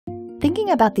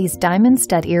thinking about these diamond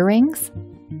stud earrings?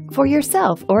 For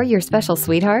yourself or your special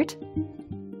sweetheart?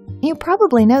 You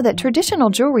probably know that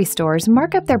traditional jewelry stores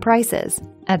mark up their prices.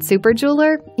 At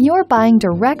SuperJeweler, you're buying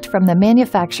direct from the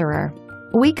manufacturer.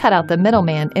 We cut out the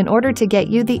middleman in order to get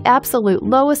you the absolute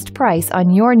lowest price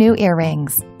on your new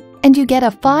earrings. And you get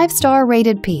a 5-star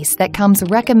rated piece that comes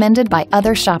recommended by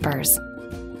other shoppers.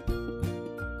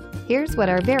 Here's what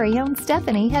our very own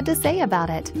Stephanie had to say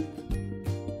about it.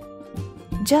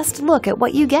 Just look at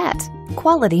what you get.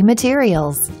 Quality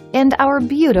materials and our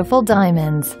beautiful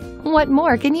diamonds. What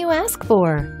more can you ask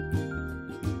for?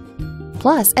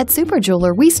 Plus, at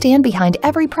SuperJeweler, we stand behind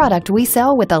every product we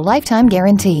sell with a lifetime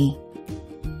guarantee.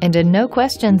 And a no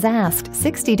questions asked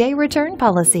 60-day return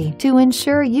policy to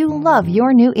ensure you love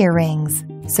your new earrings.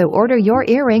 So order your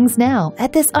earrings now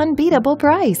at this unbeatable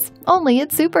price, only at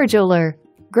SuperJeweler.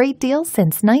 Great deal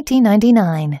since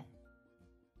 1999.